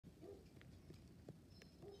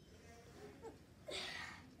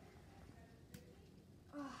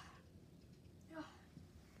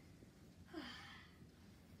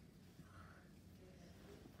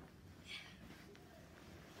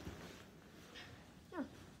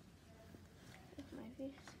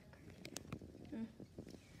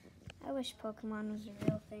I wish Pokemon was a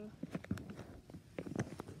real thing.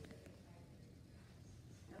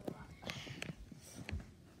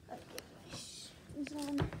 Let's get my shoes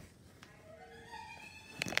on.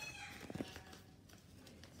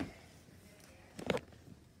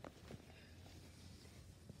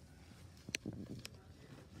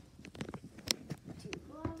 Two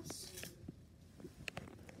gloves.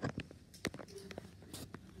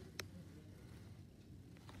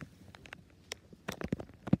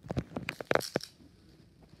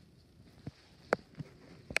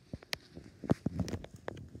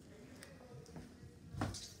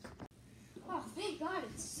 Oh, thank God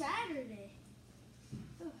it's Saturday.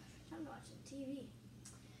 Ugh, I'm watching TV.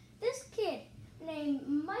 This kid named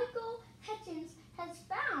Michael Hutchins has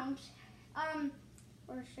found,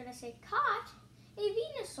 or should I say caught, a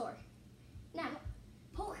Venusaur. Now,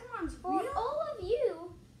 Pokemon's for real? all of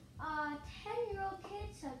you 10-year-old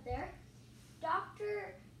kids out there,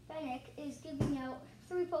 Dr. Fennec is giving out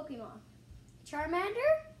 3 Pokemon.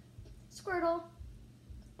 Charmander, Squirtle,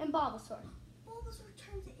 and Bulbasaur. Bulbasaur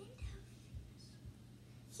turns into Venus.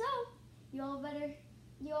 So, you all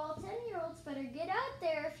 10-year-olds better get out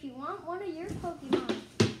there if you want one of your Pokemon.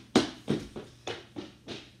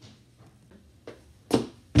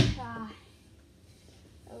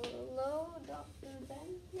 Hello, Dr.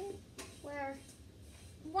 Bennett?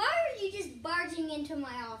 Why are you just barging into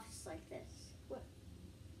my office like this? What?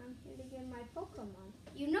 I'm here to get my Pokemon.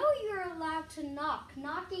 You know you're allowed to knock.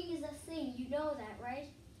 Knocking is a thing. You know that, right?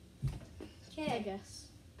 Okay. I guess.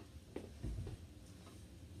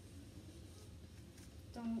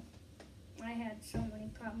 Don't. I had so many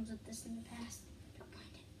problems with this in the past. Don't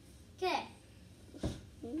mind it. Okay.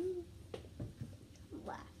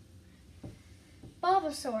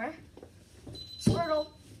 Bulbasaur, Squirtle,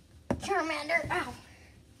 Charmander. Ow.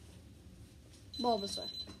 Bulbasaur.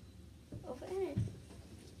 Open it.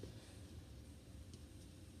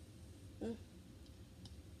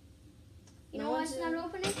 You know why it's not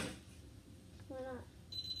opening? Why not?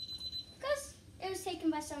 Because it was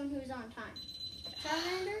taken by someone who was on time.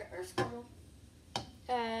 Charmander or Squirtle?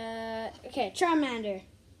 Okay, Charmander.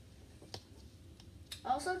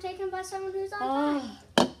 Also taken by someone who's on time.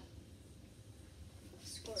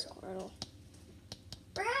 Squirtle.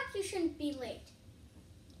 Perhaps you shouldn't be late.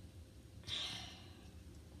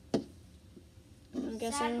 I'm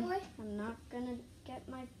guessing I'm not gonna get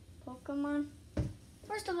my Pokemon.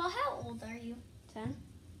 First of all, how old are you? 10.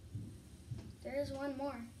 There is one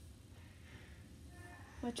more.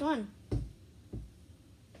 Which one?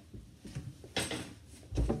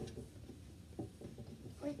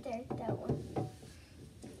 Right there, that one.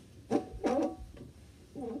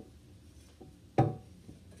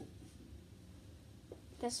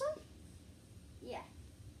 This one? Yeah.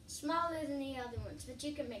 Smaller than the other ones, but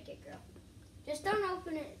you can make it grow. Just don't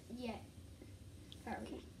open it yet.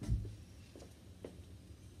 Okay.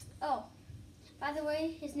 Oh, by the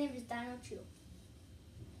way, his name is Dino Chu.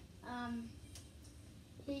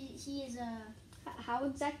 He is a... How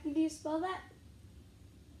exactly do you spell that?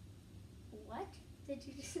 What? Did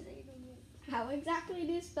you just say to me? How exactly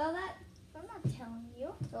do you spell that? I'm not telling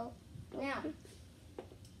you. So, Now,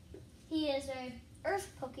 he is a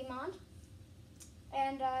Earth Pokemon,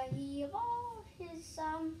 and he evolved his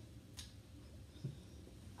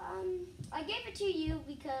I gave it to you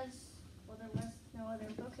because, well, there was no other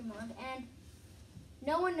Pokemon, and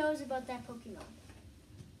no one knows about that Pokemon.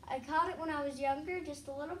 I caught it when I was younger, just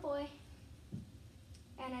a little boy,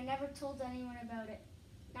 and I never told anyone about it,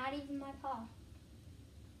 not even my pa.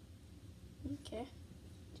 Okay.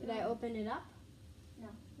 Should I open it up? No,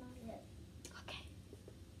 not yet. Okay.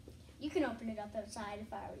 You can open it up outside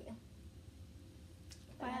if I were you.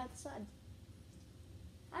 Why outside?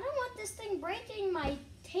 I don't want this thing breaking my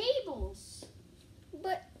tables.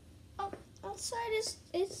 But outside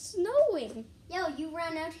it's snowing. Yo, you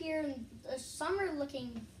ran out here in a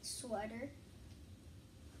summer-looking sweater.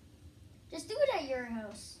 Just do it at your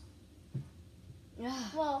house.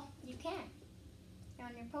 Well, you can. You're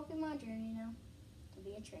on your Pokemon journey now to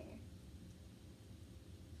be a trainer.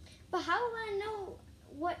 But how will I know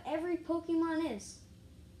what every Pokemon is?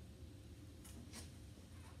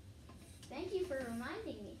 Thank you for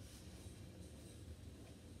reminding me.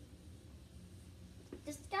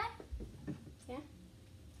 This guy? Yeah.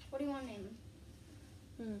 What do you want to name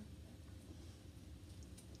him?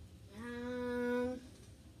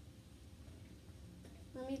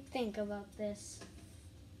 Let me think about this.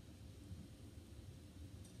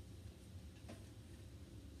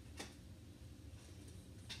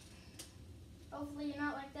 Hopefully you're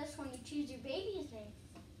not like this when you choose your baby's name.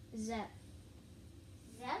 Zep.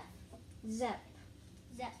 Zep? Zep.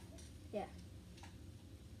 Zep. Yeah.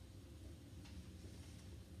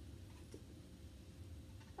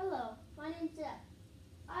 name's Zeph.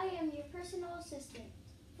 I am your personal assistant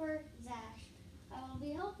for Zash. I will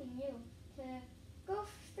be helping you to go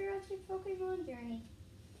throughout your Pokemon journey.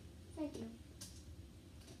 Thank you.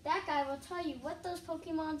 That guy will tell you what those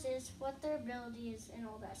Pokemons is, what their ability is, and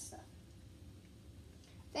all that stuff.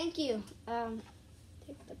 Thank you.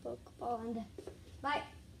 Take the Pokeball and bye.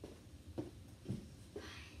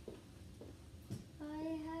 I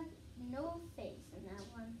have no faith in that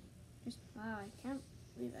one. Wow, I can't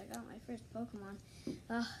believe I got my first Pokemon.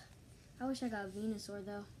 I wish I got Venusaur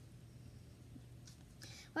though.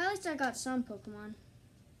 Well, at least I got some Pokemon.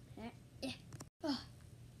 Yeah.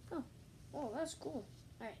 Oh, that's cool.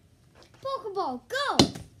 All right, Pokeball, go!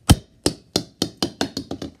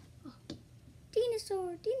 Oh,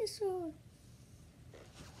 Dinosaur. Dinosaur,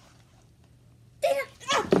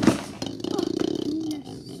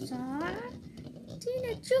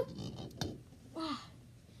 Dinosaur. Wow.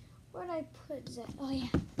 Where'd I put that? Oh, yeah.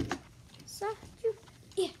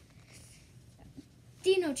 Yeah.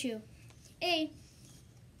 Dinochu, a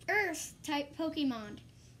Earth-type Pokemon.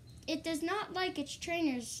 It does not like its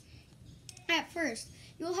trainers at first.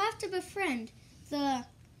 You will have to befriend the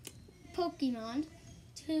Pokemon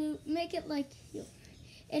to make it like you.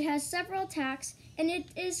 It has several attacks, and it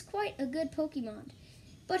is quite a good Pokemon.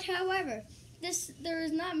 But however, there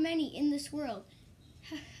is not many in this world.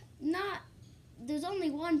 There's only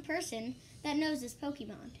one person that knows this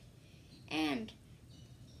Pokemon. And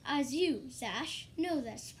as you, Zash, know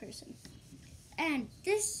this person. And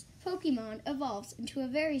this Pokemon evolves into a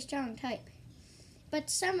very strong type. But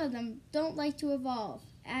some of them don't like to evolve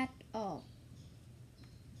at all.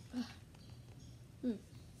 No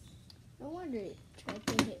wonder it tried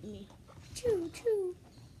to hit me. Choo, choo.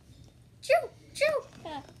 Choo, choo.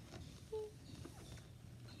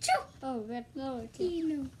 Choo. Oh, red blower too.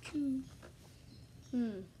 Dinochu.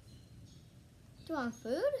 Do you want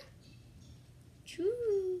food?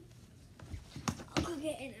 Choo. I'll go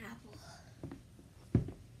get an apple.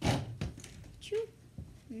 Choo.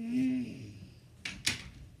 Choo.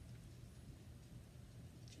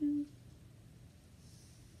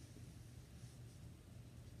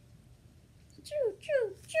 Choo,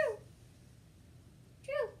 choo, choo.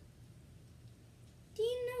 Choo.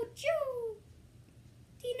 Dinochu.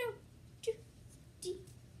 Dinochu.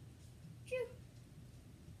 Choo.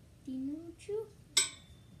 Dinochu.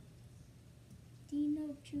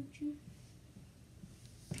 Dinochu, choo.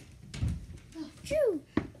 Oh, choo.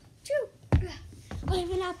 Choo. I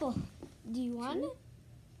have an apple. Do you want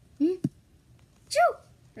it? Choo.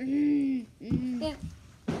 Yeah.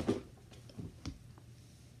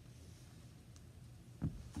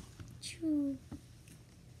 Choo.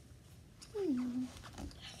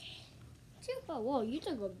 Choo. Oh, whoa, you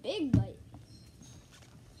took a big bite.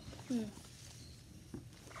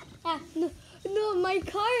 No, my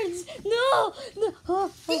cards. No. Oh.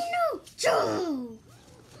 Dinochu.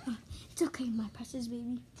 It's okay, my precious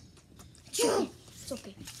baby. Choo. It's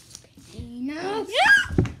okay. Dino.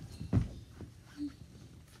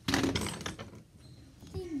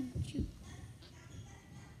 Dinochu.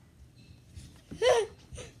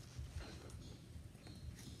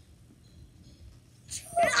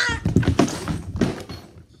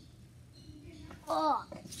 Oh.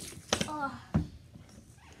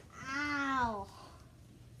 Ow.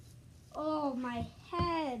 Oh, my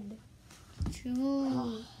head.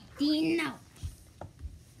 Choo. Dino.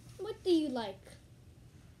 What do you like?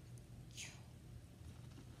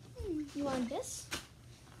 You want this?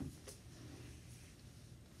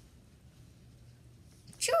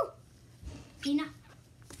 Choo. Dino.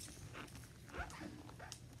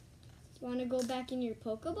 You want to go back in your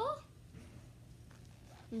Pokeball?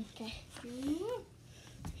 Okay.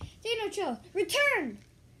 Dinochu, return.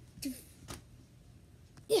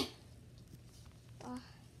 Yeah.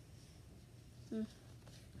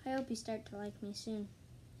 I hope you start to like me soon.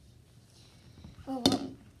 Oh,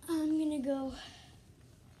 well, I'm gonna go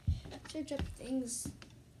search up things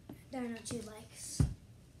Dinochu likes.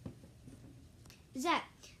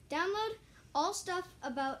 Zach, download all stuff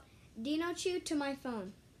about Dinochu to my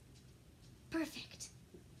phone. Perfect.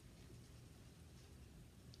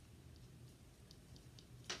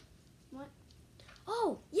 What?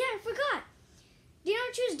 Oh, yeah, I forgot.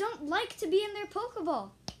 Dinochus don't like to be in their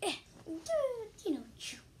Pokeball. Dinochu.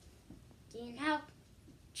 Dinochu.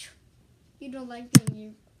 You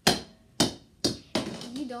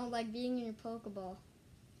don't like being in your Pokeball.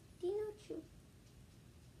 Dinochu.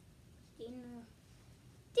 Dino.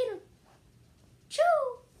 Dinochu.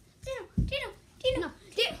 No.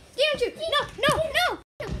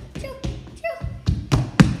 Choo.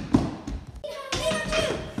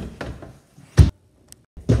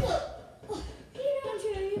 Dinochu,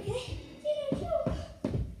 are you okay?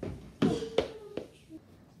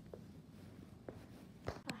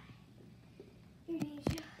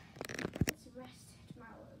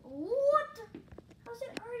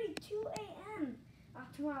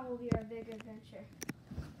 will be our big adventure.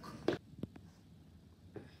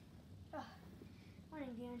 Oh, morning,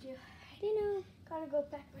 Dino. Dino. Gotta go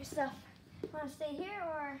pack my stuff. Want to stay here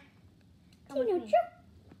or come Dino, with me? choo.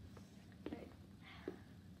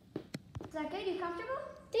 Is that good? You comfortable?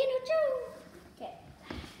 Dino, choo. Okay.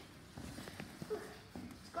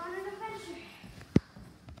 Let's go on an adventure.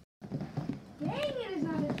 Dang, it is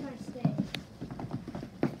not his first day.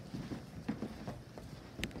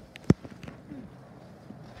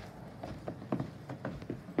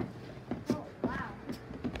 Oh, wow.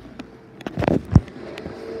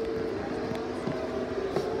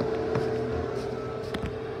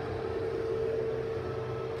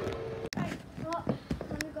 Right, well,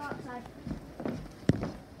 let me go outside.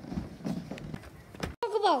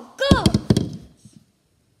 Pokeball, go!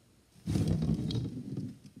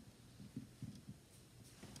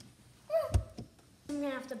 I'm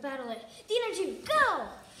gonna have to battle it. Dino, go!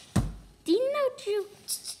 Dino, choo.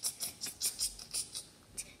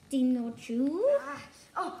 Dino, choo.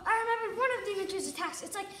 Oh, I remembered one of Dino's attacks.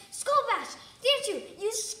 It's like Skull Bash. Dino,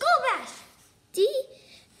 use Skull Bash.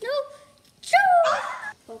 Dino, choo.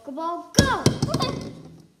 Pokeball, go!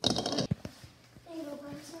 There you go,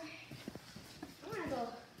 Dinosaur. I'm gonna go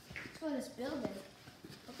explore this building.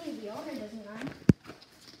 Hopefully the owner doesn't mind.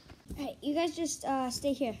 All right, you guys just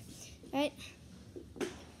stay here. All right.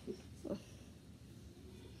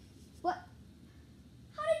 What?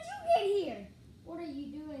 How did you get here? What are you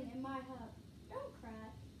doing in my hut? Don't cry.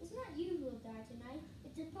 It's not you who will die tonight.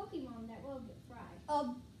 It's a Pokemon that will get fried. I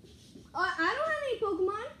don't have any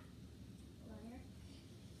Pokemon. Liar.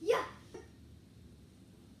 Yeah.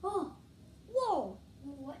 Oh, whoa.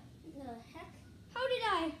 What the heck? How did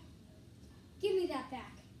I? Give me that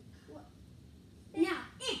back. What? Now.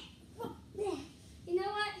 You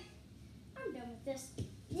know what? I'm done with this.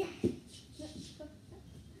 Yeah.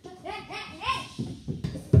 Hey!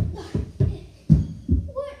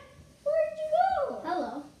 What? Where'd you go?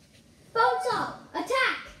 Hello. Bonesaw,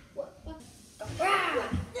 attack! What?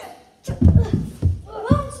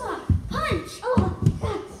 Bonesaw, punch! Oh,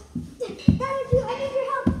 I need your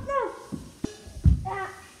help. No.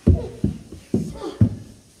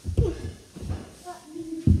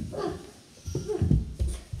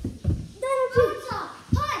 Bonesaw,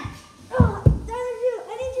 punch! Oh,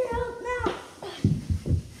 I need your help now.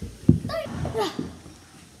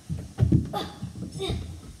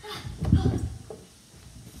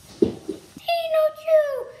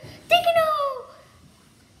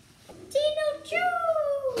 Dino, choo.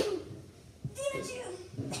 Dino, choo.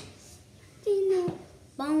 Dino,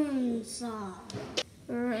 Bonesaw.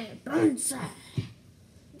 Bonesaw.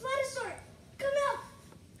 Blastoise, come out!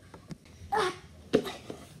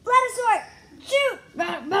 Blastoise, shoot!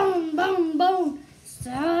 Boom.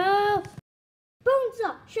 So,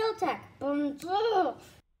 Bonesaw, shell attack. Bonesaw.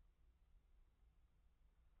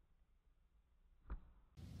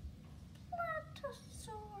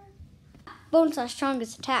 Bonesaw's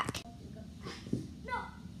strongest attack. No,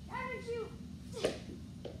 I didn't shoot.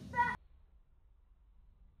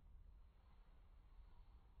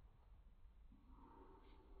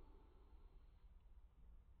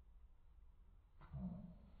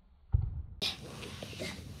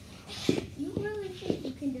 You really think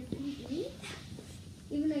you can defeat me?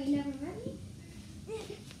 Even though you never met me?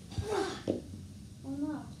 Oh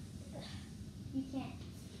no. You can't.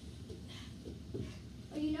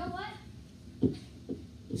 Oh, you know what?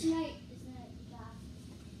 Tonight is the night you die.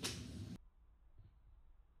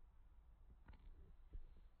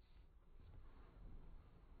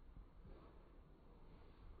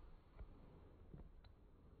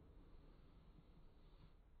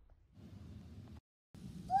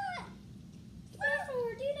 What?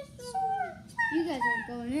 Dinosaur. You guys aren't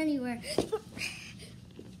going anywhere.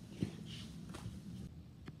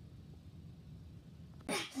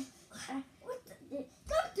 What the?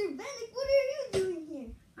 Dr. Bennick, what are you doing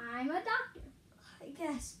here? I'm a doctor. I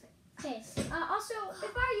guess. Okay. Also,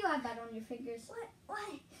 if I you have that on your fingers. What?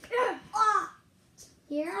 Ah!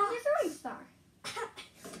 Here is your throwing star.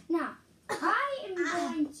 Now, I am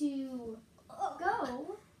going to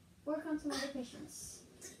go work on some other patients.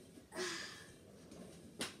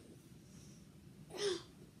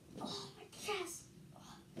 Oh, my chest.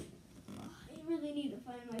 I really need to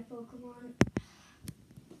find my Pokemon.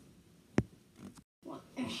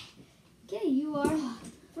 Okay, you are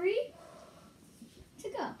free to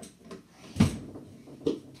go.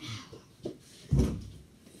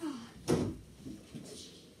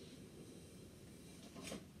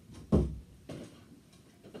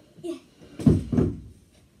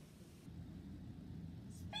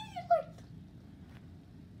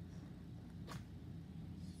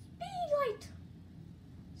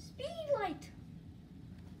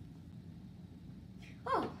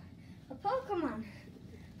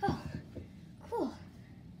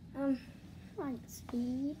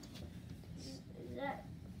 Lightspeed. Is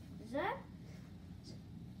that?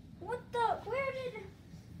 What the? Where did?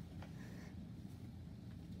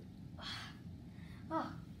 Oh,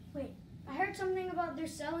 wait. I heard something about they're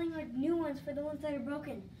selling like new ones for the ones that are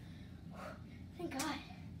broken. Thank God.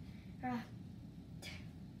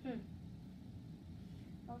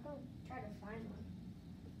 I'll go try to find one.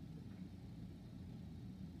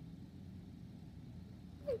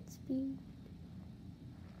 Lightspeed.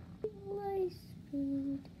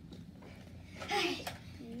 Lightspeed.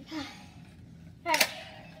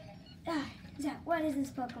 Zach, what is this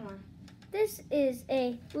Pokemon? This is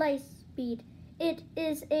a Lightspeed. It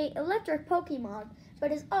is a electric Pokemon,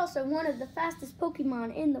 but is also one of the fastest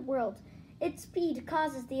Pokemon in the world. Its speed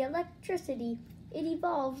causes the electricity. It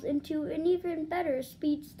evolves into an even better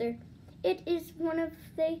speedster. It is one of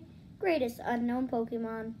the greatest unknown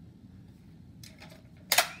Pokemon.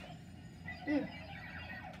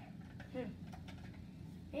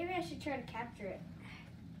 Maybe I should try to capture it.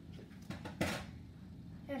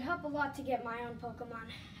 It'd help a lot to get my own Pokemon.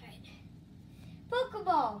 Right.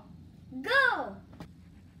 Pokeball, go!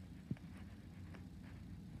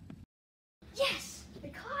 Yes, I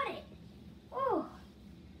caught it. Oh,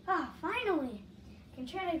 finally. I can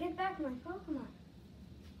try to get back my Pokemon.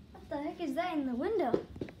 What the heck is that in the window?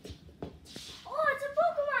 Oh, it's a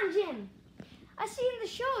Pokemon gym. I see in the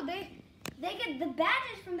show they get the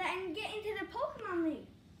badges from that and get into the Pokemon League.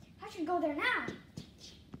 I should go there now.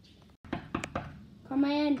 Come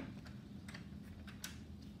in.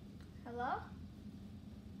 Hello?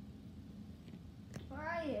 Where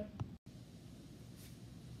are you?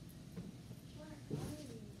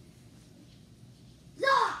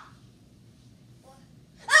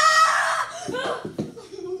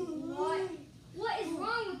 What is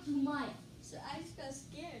wrong with you, Mike? So I just got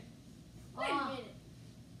scared. Wait a minute.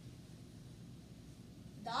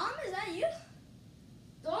 Dom, is that you?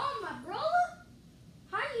 Dom, my brother?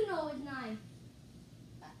 How do you know his name?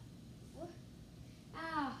 What?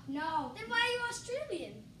 No. Then why are you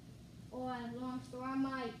Australian? Oh, long story,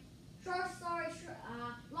 Mike.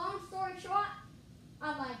 Long story short,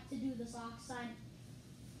 I like to do the sock sign.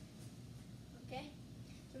 Okay.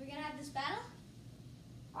 So we're gonna have this battle?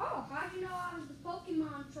 Oh, how'd you know I was the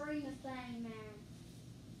Pokemon trainer thing, man?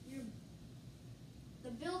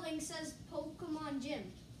 The building says Pokemon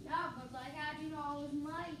Gym. No, but like, how'd you know I was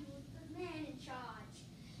Mike, who was the man in charge?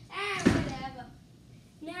 And whatever.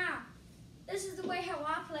 Now, this is the way how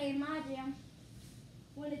I play in my gym.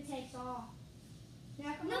 When it takes off.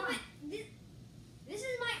 Now, come No, on. but this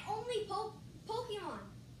is my only Pokemon.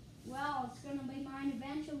 Well, it's gonna be mine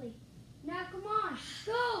eventually. Now, come on,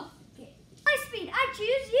 go. Lightspeed, I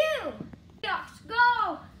choose you. Leox,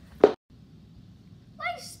 go.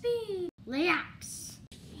 Lightspeed. Leox.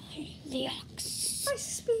 Leox.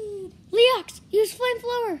 Lightspeed. Leox, use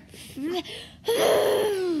Flamethrower.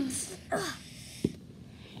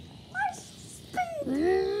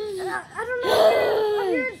 I don't know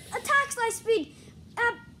of your attacks, Lightspeed.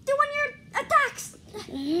 Do one of your attacks.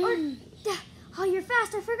 Oh, you're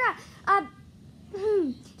fast. I forgot.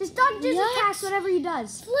 Just dodge his Leox. attacks, whatever he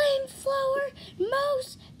does. Flamethrower,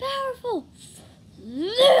 most powerful.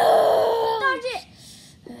 Dodge it.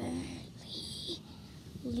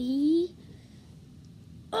 Leox.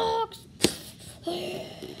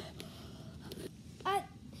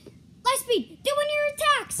 Lightspeed, do one of your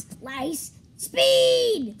attacks.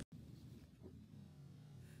 Speed.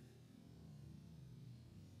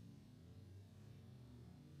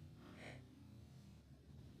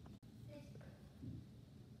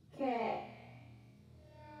 Okay.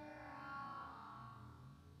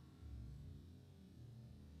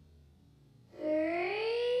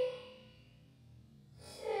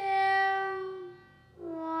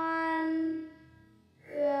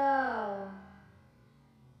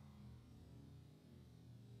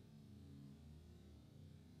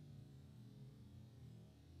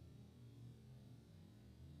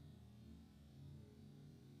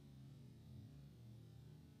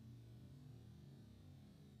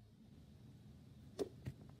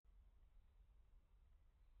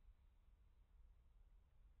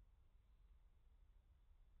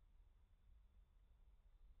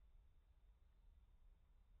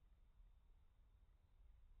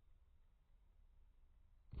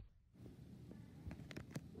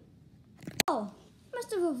 Oh,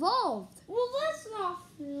 must have evolved. Well, let's not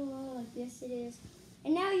feel like this. It is.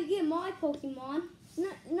 And now you get my Pokemon.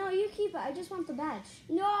 No, you keep it. I just want the badge.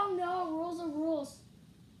 No, rules are rules.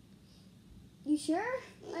 You sure?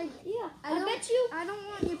 Yeah, I bet you. I don't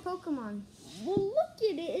want your Pokemon. Well, look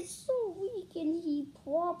at it. It's so weak, and he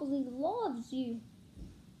probably loves you.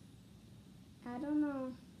 I don't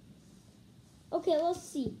know. Okay, let's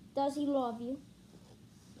see. Does he love you?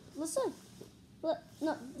 Listen.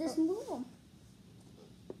 No, just move him.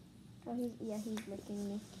 Oh, he's licking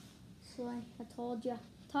me. So I told you.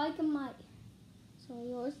 Take him, mate. So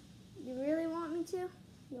you really want me to?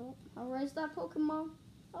 Yo, I'll raise that Pokemon.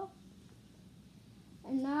 Oh.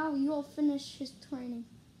 And now you'll finish his training.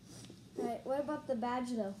 Alright, what about the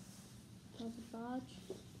badge though? There's a badge.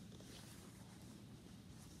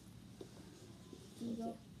 Here you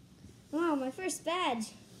go. Wow, my first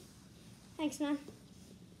badge. Thanks, man.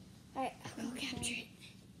 Alright, I'll go capture it.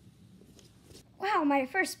 Wow, my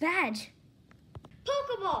first badge.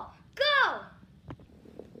 Pokeball, go!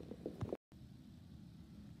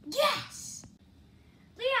 Yes!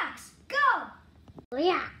 Leox, go!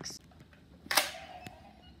 Leox.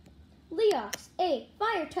 Leox, a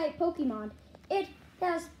fire-type Pokemon. It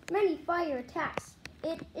has many fire attacks.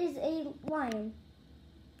 It is a lion.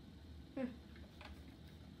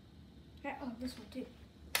 Oh, this one too.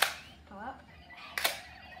 Hello?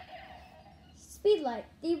 Speedlight,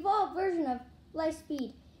 the evolved version of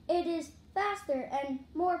Lightspeed. It is faster and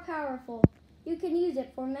more powerful. You can use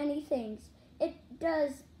it for many things. It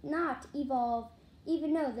does not evolve,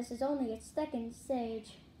 even though this is only its second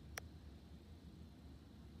stage.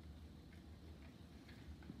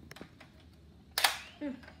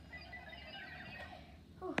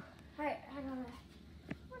 Oh, alright, I gotta.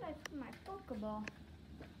 Where'd I put my Pokeball?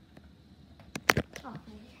 Oh, right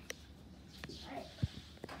here. Alright.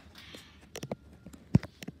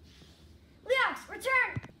 Leox,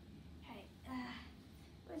 return! Alright,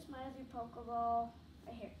 where's my other Pokeball?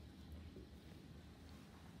 Right here.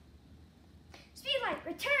 Speedlight,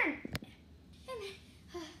 return! And,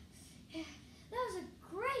 that was a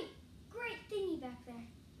great thingy back there.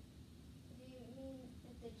 Do you mean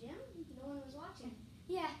at the gym? No one was watching.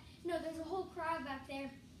 Yeah, no, there's a whole crowd back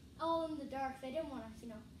there, all in the dark. They didn't want to,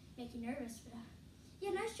 make you nervous, but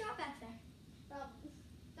yeah, nice job back there. Well,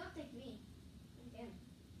 don't thank me. Thank him.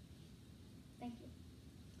 Thank you.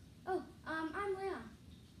 Oh, I'm Leon.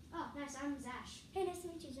 Oh, nice. I'm Zash. Hey, nice to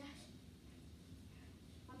meet you, Zash.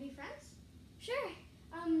 Want to be friends? Sure.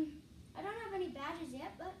 I don't have any badges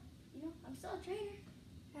yet, but I'm still a trainer.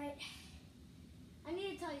 All right. I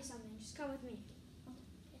need to tell you something. Just come with me.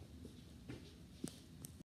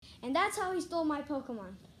 And that's how he stole my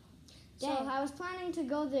Pokemon. So Dang. I was planning to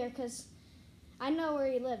go there because I know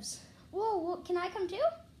where he lives. Whoa, can I come too?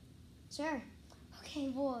 Sure. Okay,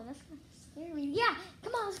 whoa, that's kind of scary. Yeah,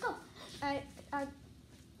 come on, let's go. All right.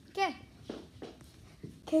 Okay.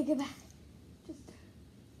 Okay, get back. Just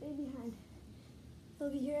stay behind. He'll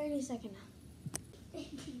be here any second now.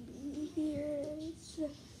 Here.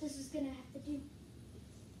 This is gonna have to do.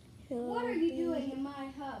 What are you doing in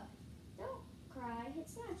my hub? Don't cry.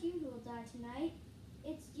 It's not you who will die tonight.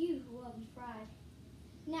 It's you who will be fried.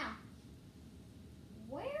 Now,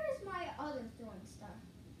 where is my other throwing star?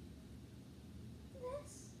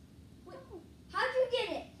 This? Wait, how'd you get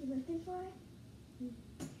it? You looking for it?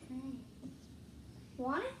 Okay.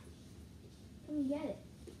 Want it? Let me get it.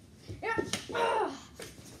 Yeah.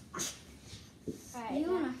 Alright.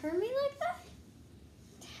 You want to hurt me like that?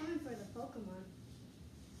 Coming for the Pokemon.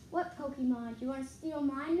 What Pokemon? Do you want to steal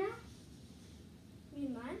mine now? You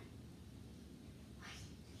mean mine?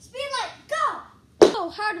 Speedlight, go! Oh,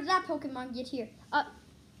 how did that Pokemon get here?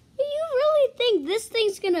 Do you really think this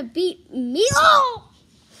thing's gonna beat me? Oh!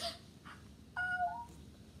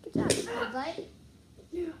 Good job, Speedlight.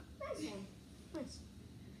 Yeah. Nice one. Nice.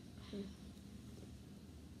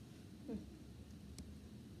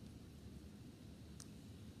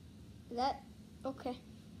 That okay?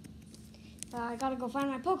 I gotta go find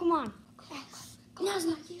my Pokemon. Now's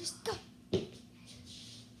my use. Go.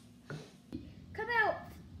 Come out.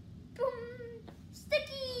 Boom.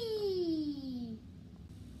 Sticky.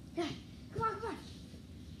 Yeah, come on.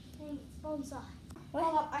 Dang, it's Bonesaw. What?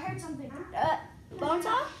 Hold up, I heard something.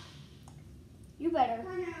 Bonesaw? You better.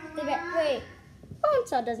 Wait.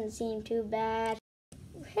 Bonesaw doesn't seem too bad.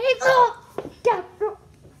 Hey, bro. Get him out.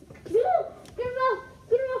 Get him out.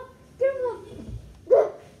 Get him out. Get him out.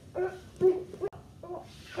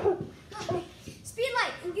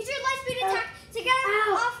 Speedlight, use your light speed attack to get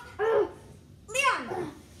him off Leon.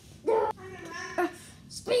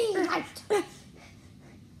 Speedlight.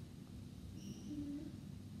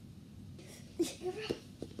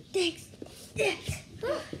 Thanks.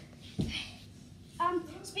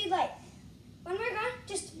 Speedlight, when we're gone,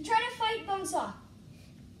 just try to fight Bonesaw.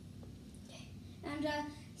 And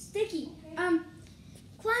Sticky,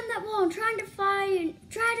 Climb that wall and try to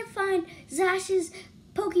find Zash's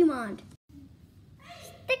Pokemon.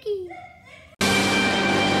 Sticky.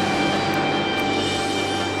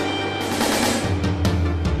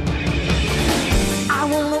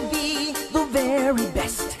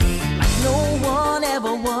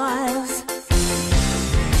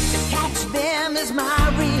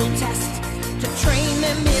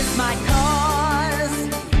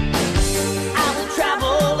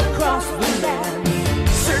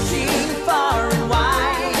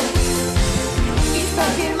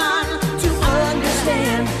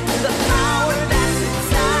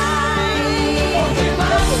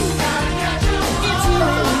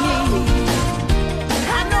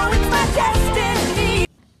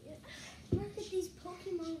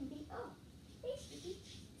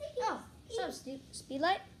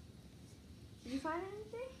 Speedlight? Did you find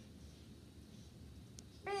anything?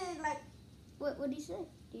 Speedlight. What did he say?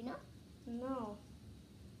 Do you know? No.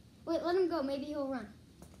 Wait, let him go. Maybe he'll run.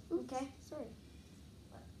 Oops. Okay. Sorry.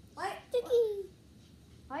 What? Sticky.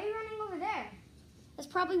 Why are you running over there? That's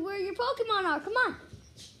probably where your Pokemon are. Come on.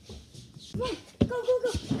 Come on. Go.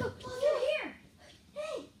 Oh, they're here.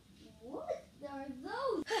 Hey. What are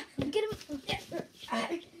those? Get him.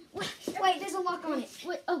 Wait, there's a lock on it.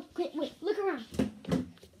 Wait. Look around.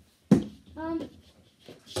 Are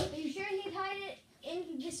you sure he'd hide it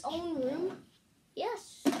in his own room?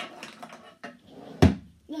 Yes.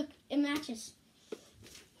 Look, it matches.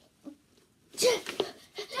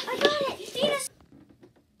 I got it!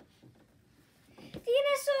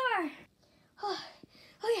 Dinosaur! Oh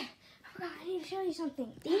yeah, I forgot, I need to show you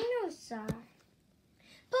something. Dinosaur.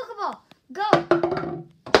 Pokeball, go!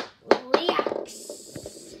 Leox.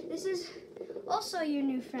 This is also your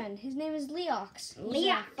new friend. His name is Leox. He's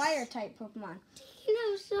a fire type Pokemon.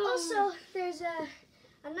 Dinosaur. Also, there's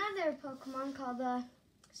another Pokemon called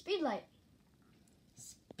Speedlight.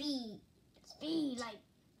 Speedlight.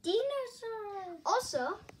 Dinosaur.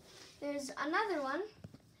 Also, there's another one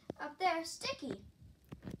up there, Sticky.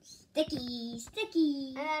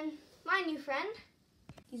 Sticky. And my new friend,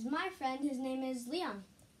 he's my friend. His name is Leon.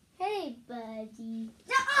 Hey, buddy.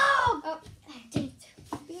 Oh, dang it.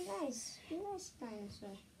 Be nice,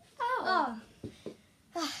 dinosaur. Oh.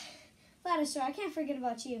 Platosaur, I can't forget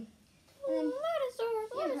about you. And then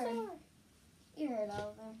Platosaur. you heard all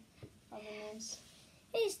of them, all the names.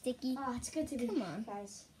 Hey, Sticky. Oh, it's good to be Come on.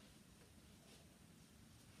 guys.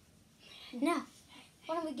 Now,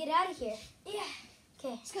 why don't we get out of here? Yeah.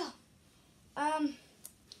 Okay. Let's go.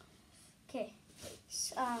 Okay.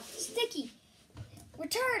 Sticky.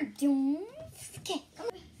 Return. Okay. Come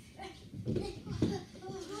on.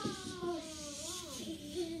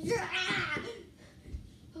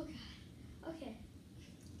 Okay.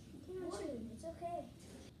 It's okay.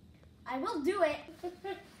 I will do it.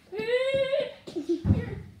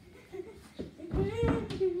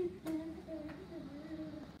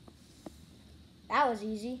 That was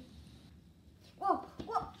easy. Whoa.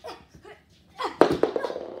 Whoa!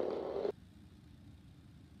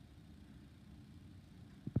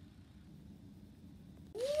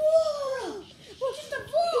 Just a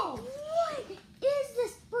ball! What is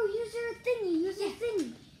this? Bro, use your thingy. Use your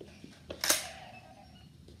thingy.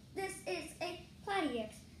 This is a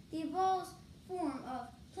Platypus, the evolved form of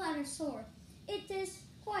Platosaur. It is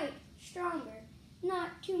quite stronger.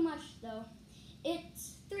 Not too much, though.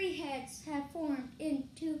 Its 3 heads have formed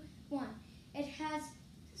into one. It has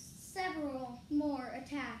several more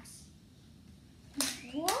attacks.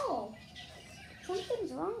 Whoa!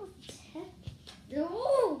 Something's wrong with its head.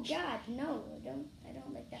 Oh God, no! I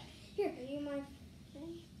don't like that. Here, are you my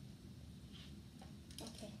friend?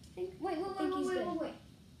 Okay. Wait.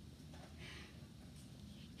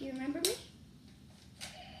 Do you remember me?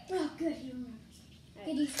 Oh, good. You remember.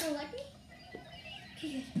 Okay, do you still like me?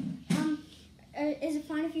 Okay, good. Is it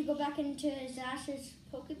fine if you go back into Zash's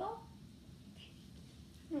Pokeball? I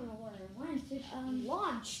don't know where it went. It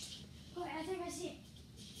launched. Oh, I think I see it.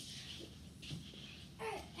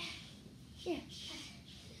 Alright. Here.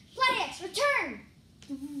 Platypus, return!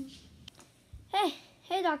 Hey,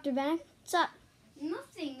 Dr. Bannock. What's up?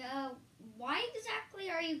 Nothing. Why exactly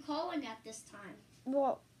are you calling at this time?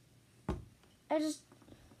 Well,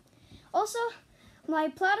 Also, my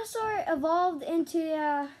Platosaur evolved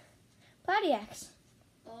into Platypus.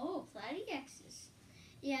 Oh, Platypus.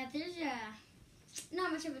 Yeah, there's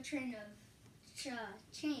not much of a change of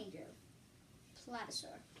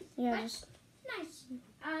Platosaur. Yeah, What? Nice.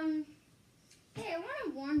 Hey, I want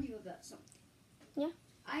to warn you about something. Yeah?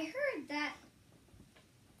 I heard that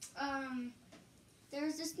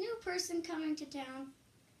there's this new person coming to town,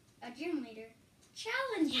 a gym leader,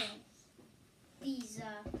 challenging these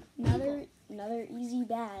people. Another easy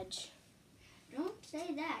badge. Don't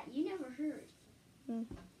say that. You never heard.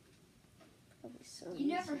 Probably so You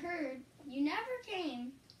never heard. You never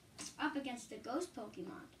came up against a ghost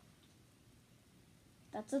Pokemon.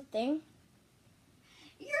 That's a thing.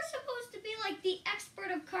 You're supposed to be like the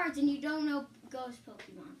expert of cards and you don't know ghost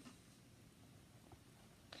Pokemon.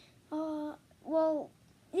 Well,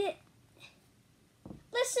 listen,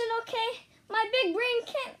 okay? My big brain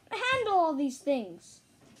can't handle all these things.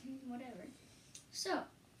 Whatever. So,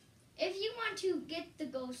 if you want to get the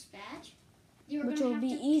ghost badge, you're Which going will to be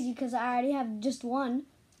have to... easy because I already have just one.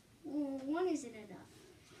 Well, one isn't enough.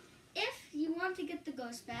 If you want to get the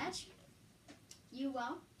ghost badge, you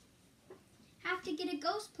will have to get a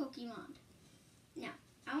ghost Pokemon. Now,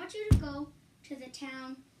 I want you to go to the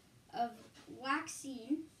town of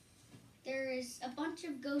Waxine there is a bunch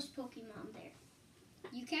of ghost Pokemon there.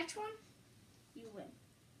 You catch one, you win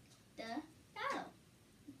the battle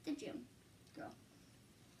with the gym girl.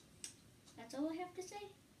 That's all I have to say.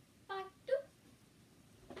 Bye. Doop.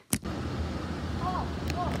 Oh,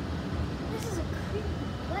 whoa. This is a creepy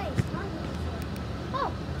place. I'm looking for it.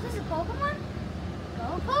 Oh, is this a Pokemon?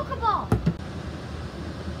 Go Pokeball!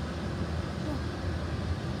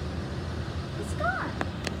 It's gone.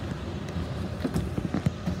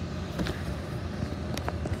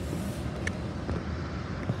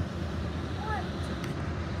 What?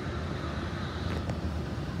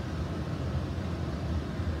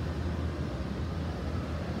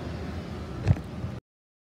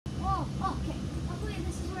 Oh, okay. I believe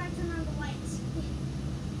this is where I turn on the lights.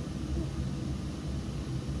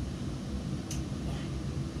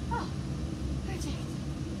 Oh, perfect.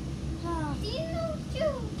 Oh,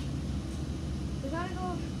 we gotta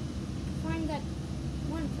go find that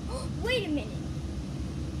one. Oh, wait a minute.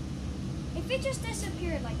 If it just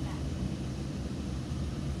disappeared like that,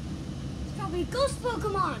 it's probably a ghost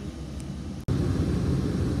Pokemon.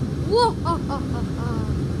 Whoa!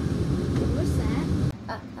 What's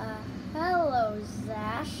that? Hello,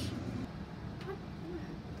 Zash.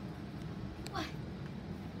 What?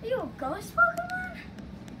 Are you a ghost Pokemon?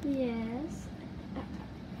 Yes.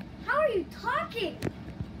 How are you talking?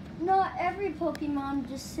 Not every Pokemon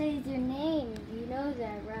just says their name. You know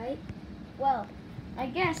that, right? Well, I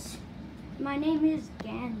guess my name is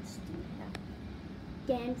Gansty.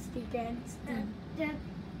 Gansty.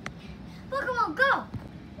 Pokemon, go!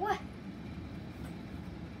 What?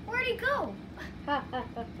 Where'd he go? I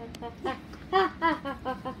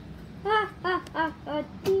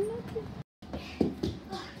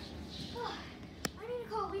need to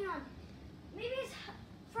call Leon. Maybe his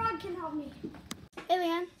frog can help me. Hey,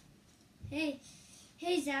 Leon. Hey,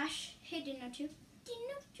 Zash. Hey, Dinochu.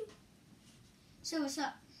 So what's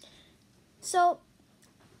up? So,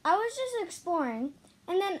 I was just exploring,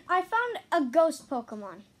 and then I found a ghost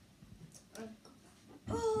Pokemon.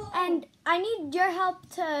 Oh. And I need your help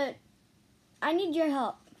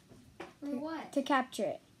For what? to capture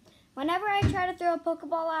it. Whenever I try to throw a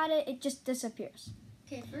Pokeball at it, it just disappears.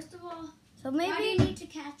 Okay, first of all, So why do maybe you need to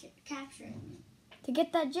capture it? to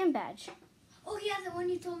get that gym badge. Oh yeah, the one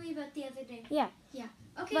you told me about the other day. Yeah. Yeah.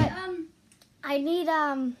 Okay. But-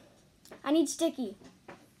 I need Sticky.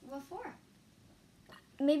 What for?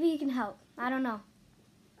 Maybe you can help. I don't know.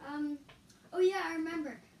 Oh yeah, I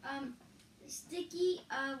remember. Sticky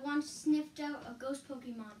once sniffed out a ghost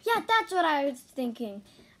Pokemon. Yeah, that's what I was thinking.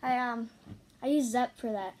 I use Zep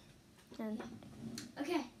for that. And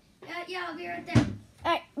Okay. Yeah, I'll be right there.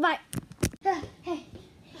 all right, bye. Hey.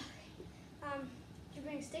 Did you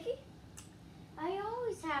bring Sticky? I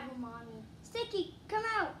always have them on me. Sticky, come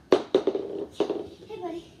out. Hey,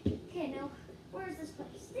 buddy. Okay, now, where's this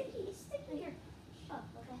place? Sticky. Here. Oh,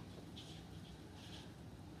 okay.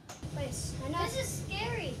 Place. I know. This is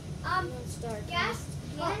scary. It's dark. Gas,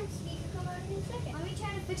 Oh. you can come out in a second. Let me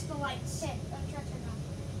try to fix the lights. Okay, I'm trying to turn it on.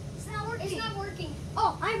 It's not working. It's not working.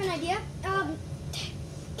 Oh, I have an idea.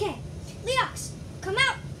 Okay. Leox, come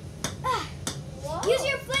out. Whoa. Use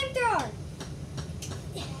your flamethrower.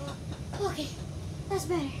 Okay, that's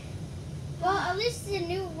better. Well, at least you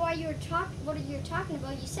knew what you were talking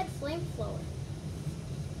about. You said flamethrower.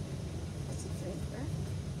 That's a flamethrower.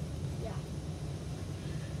 Yeah.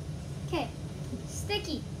 Okay.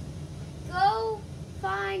 Sticky. Go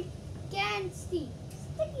find Gansty.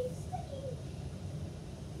 Sticky.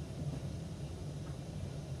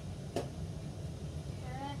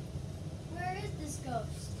 Where is this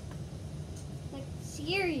ghost? Like,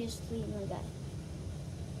 seriously, my guy.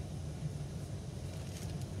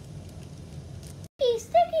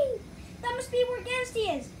 Sticky! That must be where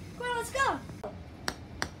Gansty is. Come on, let's go.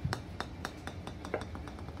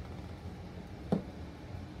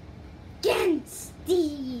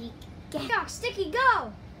 Gansty! Go, Sticky,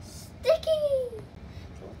 go!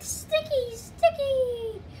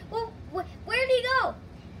 Sticky! Well, where did he go?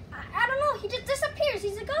 I don't know. He just disappears.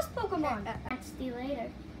 He's a ghost Pokemon. Gansty later.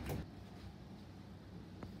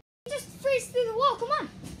 He just freezes through the wall. Come on.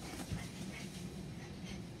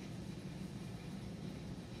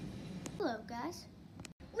 Hello, guys.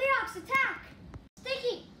 Leox, attack!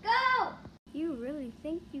 Sticky, go! You really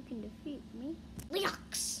think you can defeat me?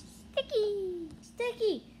 Leox!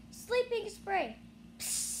 Sticky! Sleeping spray!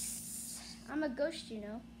 Psst. I'm a ghost, you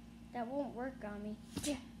know. That won't work on me.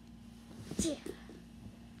 Oh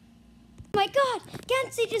my god!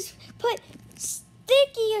 Gansy just put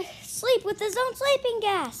Sticky asleep with his own sleeping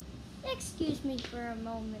gas! Excuse me for a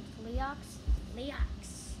moment, Leox.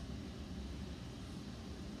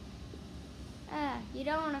 You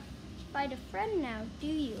don't want to fight a friend now, do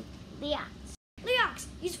you? Leox. Leox,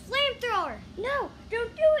 use flamethrower. No,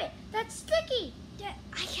 don't do it. That's sticky. Yeah,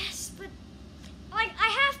 I guess, but like I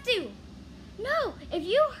have to. No, if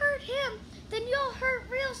you hurt him, then you'll hurt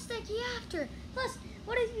real Sticky after. Plus,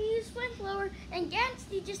 what if you use flamethrower and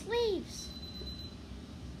Gansty just leaves?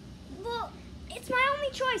 Well, it's my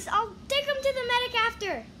only choice. I'll take him to the medic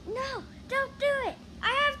after. No, don't do it.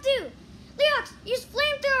 I have to. Leox, use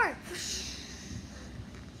flamethrower.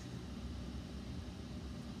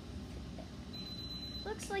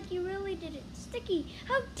 Looks like you really did it. Sticky,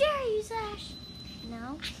 how dare you, Sash?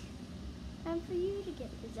 Now, time for you to get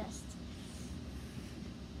possessed.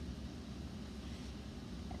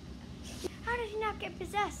 How did he not get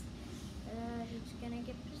possessed? He's gonna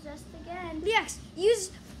get possessed again. Leox,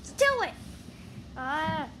 use still it.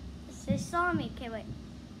 They saw me. Okay, wait.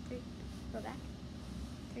 3, go back.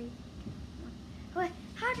 3, 1. Wait,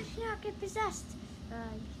 how did he not get possessed?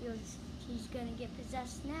 He's gonna get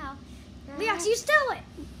possessed now. Leox, use still it.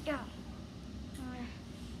 Yeah.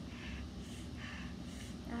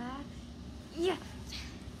 Yeah.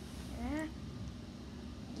 Yeah.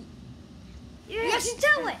 Leox, use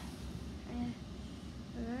still it.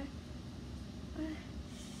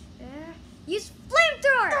 Use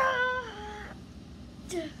flamethrower.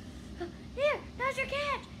 Here, now's your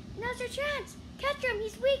catch. Now's your chance. Catch him.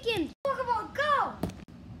 He's weakened. Pokemon, go.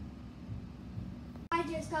 I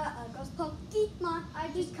just caught a ghost Pokemon. I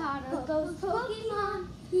just caught a ghost Pokemon.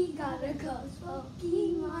 He got a ghost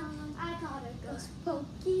Pokemon. I caught a ghost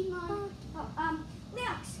Pokemon. Oh,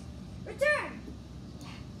 Leox, return.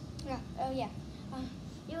 Yeah. Oh yeah.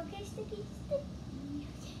 You okay, Sticky?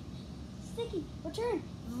 Sticky, return.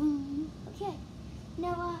 Okay.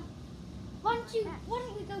 Now, why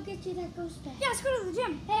don't we go get you that ghost back? Yeah, let's go to the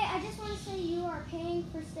gym. Hey, I just want to say you are paying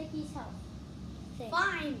for Sticky's health.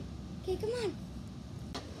 Fine. Okay, come on.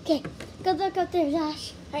 Okay, good luck out there,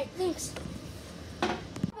 Josh. All right, thanks.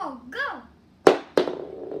 Oh, go.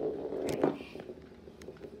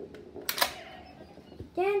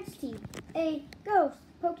 Gansty, a ghost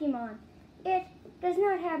Pokemon. It does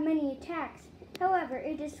not have many attacks. However,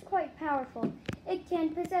 it is quite powerful. It can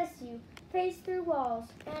possess you, phase through walls,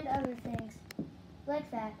 and other things like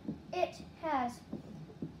that. It has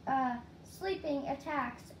sleeping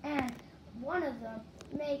attacks, and one of them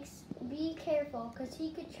makes be careful because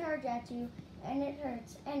he could charge at you, and it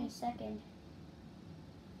hurts any second.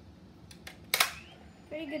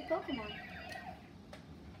 Pretty good Pokemon.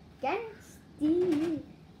 Gansty,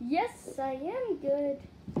 yes, I am good.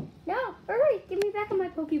 Now, hurry, give me back on my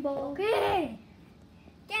Pokeball. Okay.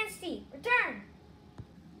 Gansty, return.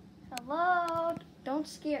 Hello. Don't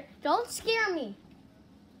scare me.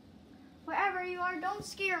 Wherever you are, don't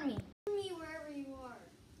scare me. Me wherever you are.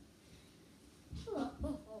 Hello.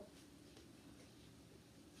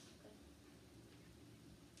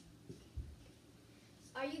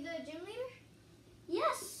 Are you the gym leader?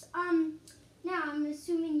 Yes. Now I'm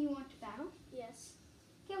assuming you want to battle. Yes.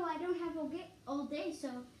 Okay. Well, I don't have all day,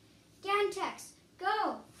 so Gantex,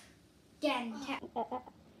 go. Gantex.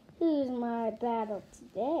 Who's my battle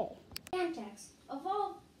today? Gantex,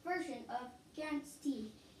 evolved version of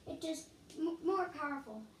Gansty. It is more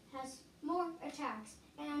powerful, has more attacks,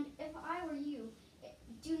 and if I were you,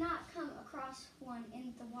 do not come across one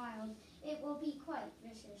in the wild. It will be quite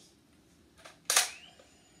vicious.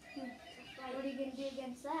 What are you going to do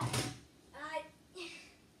against that?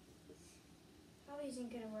 Probably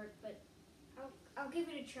isn't gonna work, but I'll give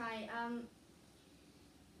it a try.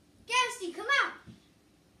 Gansty, come out!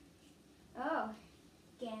 Oh,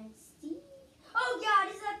 Gansty. Oh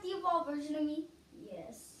God, is that the evolved version of me?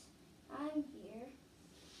 Yes, I'm here.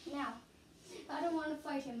 Now, I don't want to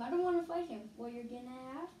fight him. Well, you're gonna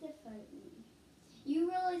have to fight me. You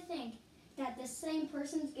really think that the same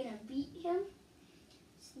person's gonna beat him?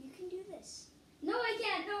 You can do this. No, I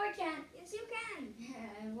can't. Yes, you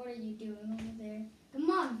can. What are you doing over there? Come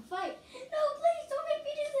on, fight. No, please don't make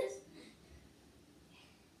me do this.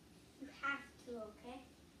 You have to, okay?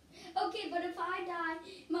 Okay, but if I die,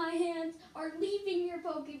 my hands are leaving your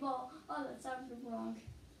Pokeball. Oh, that sounds wrong.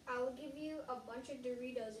 I will give you a bunch of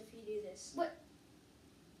Doritos if you do this. What?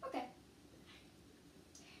 Okay.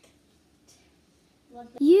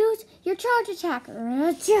 Use your charge attack.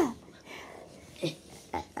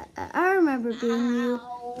 I remember being you.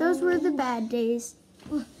 Those were the bad days.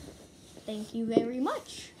 Thank you very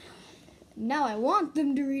much. Now I want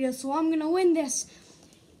them Doritos, so I'm gonna win this.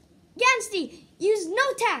 Gansty, use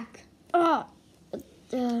no tack.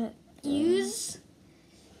 Use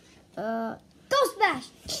Ghost Bash.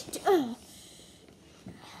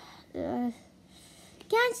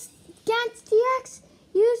 Gansty X,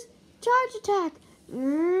 use charge attack.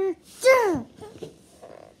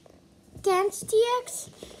 Dance TX.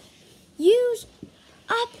 Use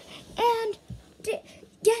up and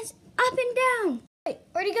dance up and down. Wait,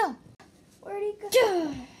 where'd he go? Where'd he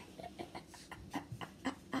go?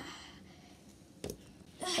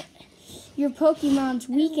 Your Pokemon's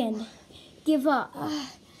weakened. Give up.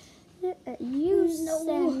 You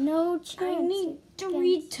stand no chance. I need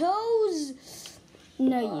 3 toes.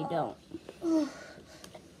 No, you don't.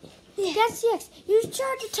 Dance TX. Use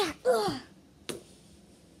charge attack.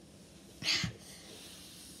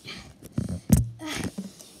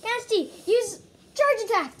 Nasty, use charge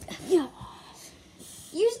attack.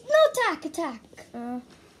 Use no attack.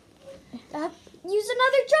 Use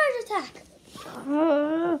another charge attack.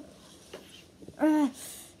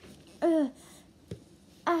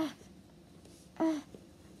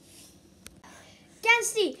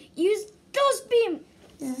 Nasty, use ghost beam.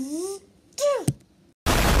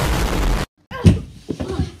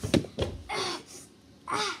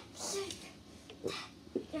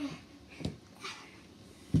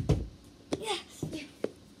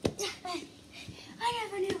 I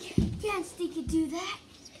never knew Gansty could do that.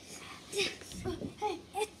 Hey,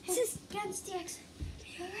 it's just Gansty X.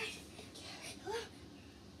 You alright? Hello?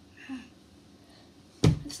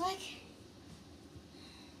 Looks like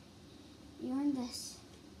you earned this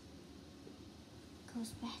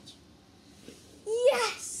ghost badge.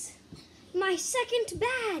 Yes! My second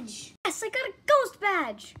badge! Yes, I got a ghost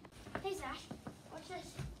badge! Hey, Zach, watch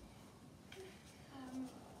this.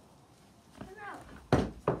 Come out.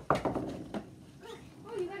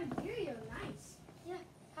 Oh, you got a video. Nice. Yeah.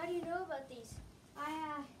 How do you know about these?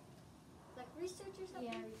 I, Like research or something?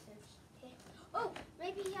 yeah, research. Okay. Oh,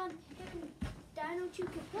 maybe him and Dino 2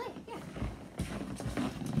 could play. Yeah.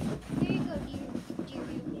 Here you go,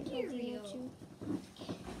 dear Rio.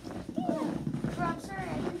 Bro, I'm sorry, I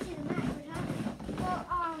didn't see the match. What happened? Well,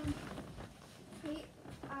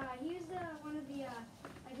 he used one of the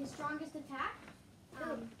like his strongest attack.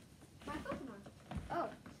 My Pokemon. Oh.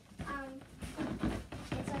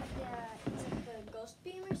 It's like the ghost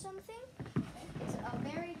beam or something. It's a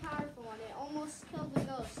very powerful one. It almost killed the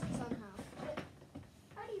ghost somehow.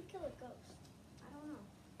 How do you kill a ghost? I don't know.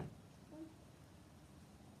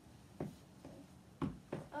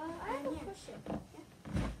 I have a question.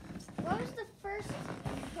 What was the first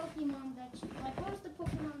Pokemon that you like? What was the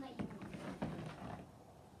Pokemon that you wanted?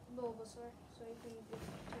 Bulbasaur, so you can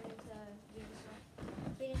turn into Venusaur.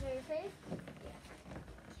 Venusaur your fave? Yeah.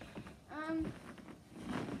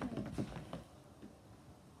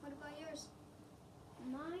 What about yours?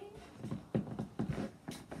 Mine?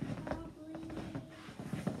 Probably.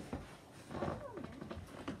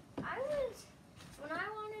 When I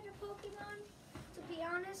wanted a Pokemon, to be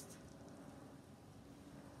honest,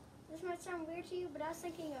 this might sound weird to you, but I was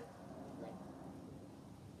thinking of,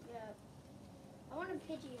 like, I wanted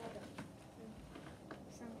Pidgeotto.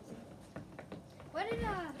 For some reason.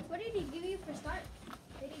 What did he give you for start?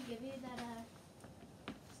 Did he give you that,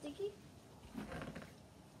 sticky?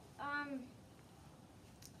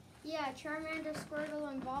 Yeah, Charmander, Squirtle,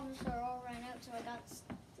 and Bulbasaur all ran out, so I got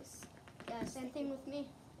this. Yeah, same thing with me.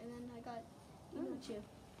 And then I got Pikachu.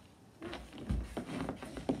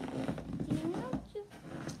 Pikachu.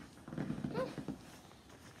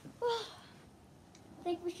 Well, I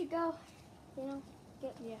think we should go.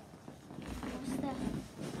 Get more stuff.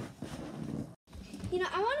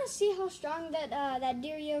 I want to see how strong that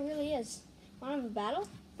Deerio really is. Want to have a battle?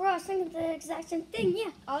 Bro, I was thinking the exact same thing,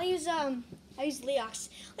 yeah. I'll use Leox.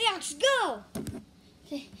 Leox, go!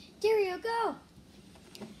 Okay, Deerio, go!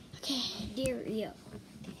 Okay, Deerio.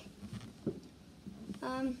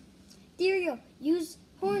 Okay. Deerio, use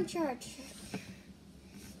Horn Charge.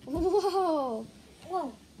 Whoa!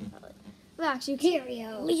 Leox, you can't.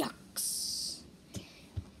 Leox.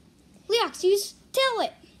 Leox, use Tail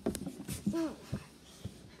Whip.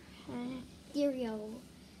 Deerio,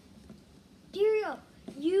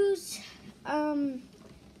 use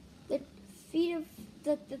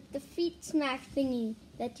the feet smack thingy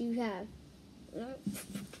that you have.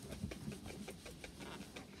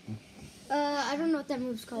 I don't know what that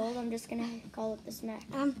move's called. I'm just gonna call it the smack.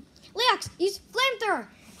 Leox, use Flamethrower.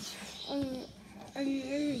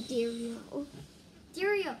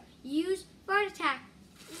 Deerio, use Fart Attack.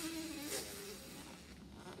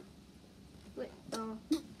 Wait,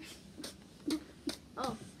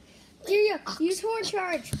 Deerio, use Horn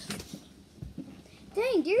Charge.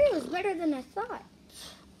 Dang, Deerio is better than I thought.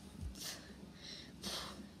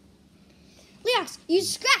 Leox, use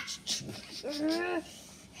Scratch.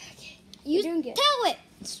 Use Tail Whip.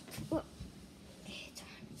 It's okay.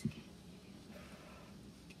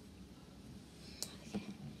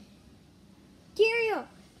 Deerio,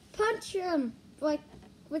 touch like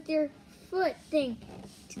with your foot thing.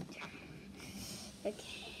 Okay.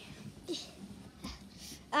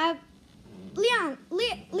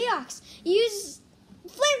 Leox, use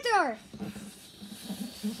flamethrower.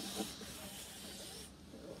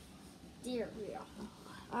 Dear Leo.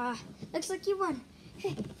 Looks like you won.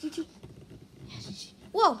 Hey, GG.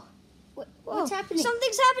 Whoa. Whoa. What's happening?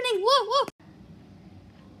 Something's happening. Whoa.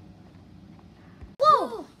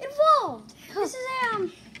 Whoa. It evolved. This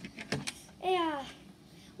is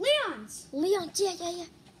Leon's. Leon's. Yeah.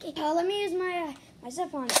 Okay. Let me use my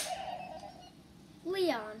zip on it.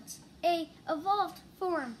 Leon's, a evolved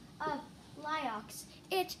form of Lyox.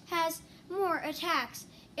 It has more attacks.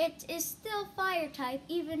 It is still fire type,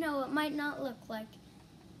 even though it might not look like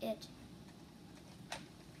it.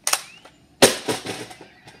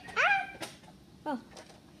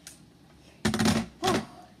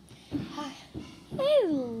 Hey,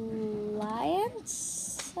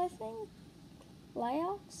 Lions, I think.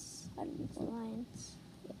 Lyox? I don't know, Lions.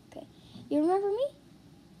 Okay. You remember me?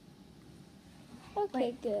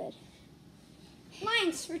 Okay, good.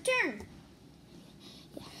 Lions, return.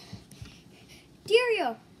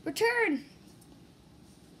 Dario, return.